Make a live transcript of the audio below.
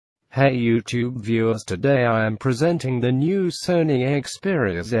Hey YouTube viewers, today I am presenting the new Sony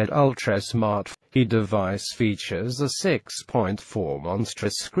Xperia Z Ultra smartphone. The device features a 6.4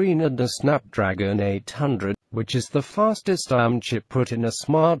 monstrous screen and a Snapdragon 800, which is the fastest ARM chip put in a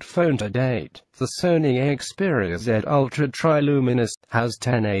smartphone to date. The Sony Xperia Z Ultra Triluminos has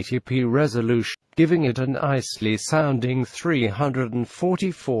 1080p resolution, giving it an nicely sounding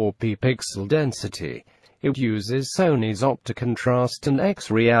 344p pixel density. It uses Sony's OptiContrast and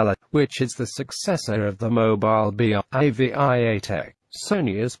X-Reality, which is the successor of the mobile AVI8X.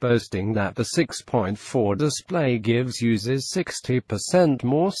 Sony is boasting that the 6.4 display gives users 60%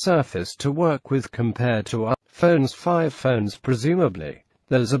 more surface to work with compared to iPhone's 5 phones presumably.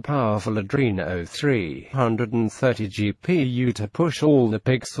 There's a powerful Adreno 330 GPU to push all the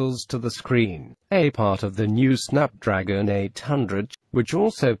pixels to the screen, a part of the new Snapdragon 800, which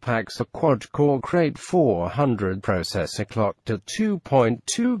also packs a quad-core Crate 400 processor clocked at 2.2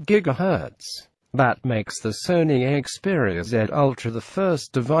 GHz. That makes the Sony Xperia Z Ultra the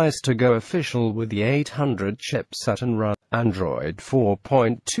first device to go official with the 800 chipset and run Android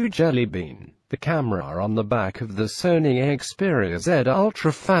 4.2 Jelly Bean. The camera on the back of the Sony Xperia Z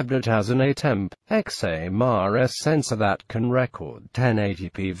Ultra Phablet has an 8MP XMRS sensor that can record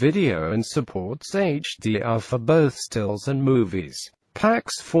 1080p video and supports HDR for both stills and movies.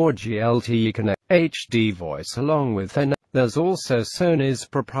 Packs 4G LTE Connect HD voice along with There's also Sony's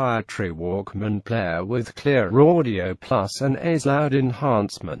proprietary Walkman player with clear audio plus and loud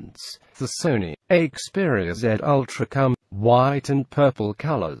enhancements. The Sony Xperia Z Ultra comes white and purple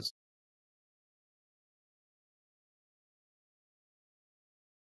colors.